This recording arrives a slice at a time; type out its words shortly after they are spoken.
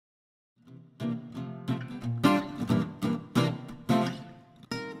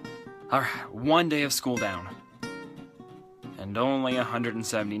Alright, 1 day of school down. And only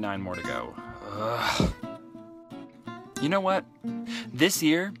 179 more to go. Ugh. You know what? This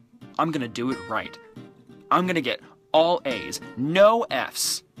year, I'm gonna do it right. I'm gonna get all A's, no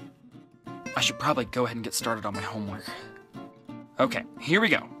F's. I should probably go ahead and get started on my homework. Okay, here we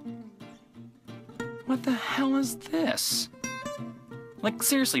go. What the hell is this? Like,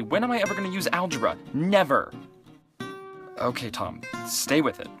 seriously, when am I ever gonna use algebra? Never. Okay, Tom, stay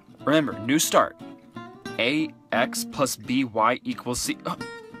with it. Remember, new start. AX plus BY equals C.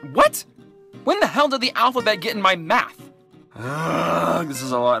 What? When the hell did the alphabet get in my math? This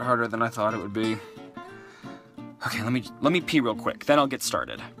is a lot harder than I thought it would be. Okay, let me pee real quick, then I'll get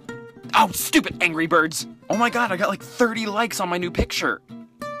started. Oh, stupid Angry Birds! Oh my god, I got like 30 likes on my new picture.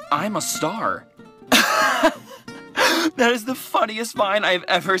 I'm a star. That is the funniest vine I've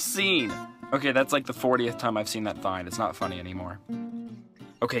ever seen. Okay, that's like the 40th time I've seen that vine. It's not funny anymore.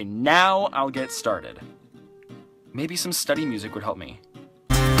 Okay, now I'll get started. Maybe some study music would help me.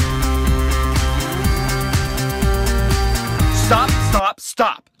 Stop, stop,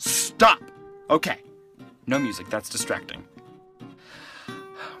 stop, stop! Okay, no music, that's distracting.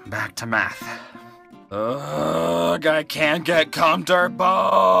 Back to math. Ugh, I can't get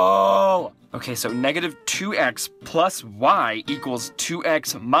comfortable! Okay, so negative 2x plus y equals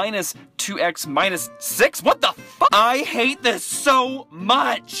 2x minus 6? What the fuck? I hate this so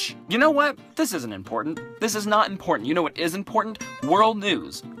much! You know what? This isn't important. This is not important. You know what is important? World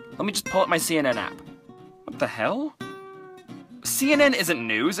news. Let me just pull up my CNN app. What the hell? CNN isn't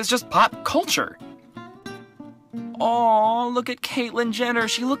news, it's just pop culture. Aw, look at Caitlyn Jenner.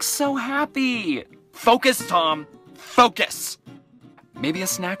 She looks so happy. Focus, Tom. Focus. Maybe a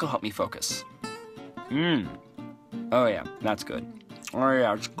snack will help me focus. Oh yeah, that's good. Oh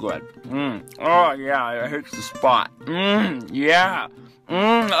yeah, it's good. Oh yeah, it hits the spot. Yeah.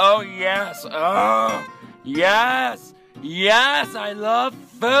 Oh yes. Oh yes. Yes, I love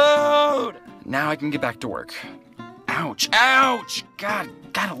food. Now I can get back to work. Ouch. Ouch. God,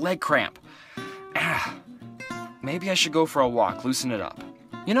 got a leg cramp. Maybe I should go for a walk, loosen it up.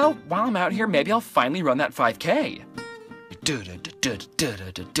 You know, while I'm out here, maybe I'll finally run that 5K.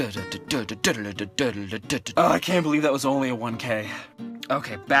 Oh, I can't believe that was only a 1K.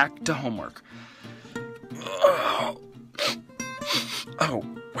 Okay, back to homework. Oh,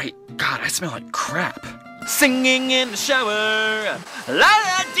 wait, God, I smell like crap. Singing in the shower,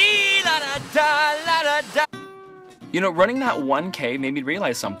 la-da-dee, la-da-da, la-da-da. You know, running that 1K made me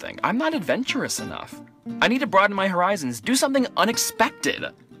realize something. I'm not adventurous enough. I need to broaden my horizons, do something unexpected.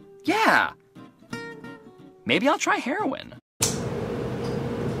 Yeah. Maybe I'll try heroin.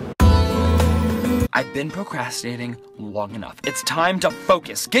 I've been procrastinating long enough. It's time to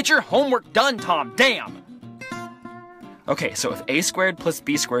focus. Get your homework done, Tom. Damn. Okay, so if a squared plus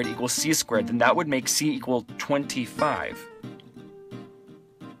b squared equals c squared, then that would make c equal 25.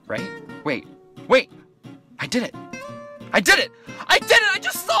 Right? Wait. I did it. I did it! I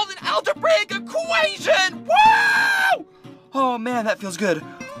just solved an algebraic equation! Wow! Oh man, that feels good.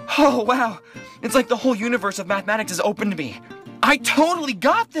 Oh wow. It's like the whole universe of mathematics is open to me. I totally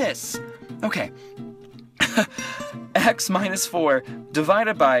got this! Okay. X minus 4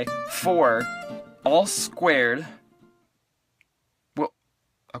 divided by 4 all squared. Well,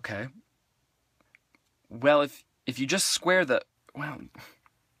 okay. Well, if you just square the,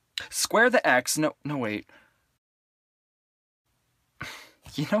 square the x, no wait.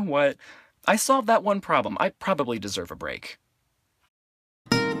 You know what? I solved that one problem. I probably deserve a break.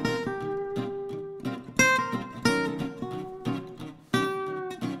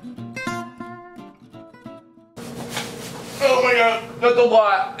 Oh my god, that's a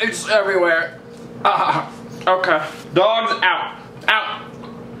lot. It's everywhere. Okay. Dogs out. Out.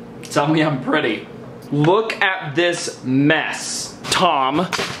 Tell me I'm pretty. Look at this mess. Tom,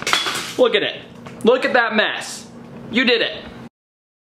 look at it. Look at that mess. You did it.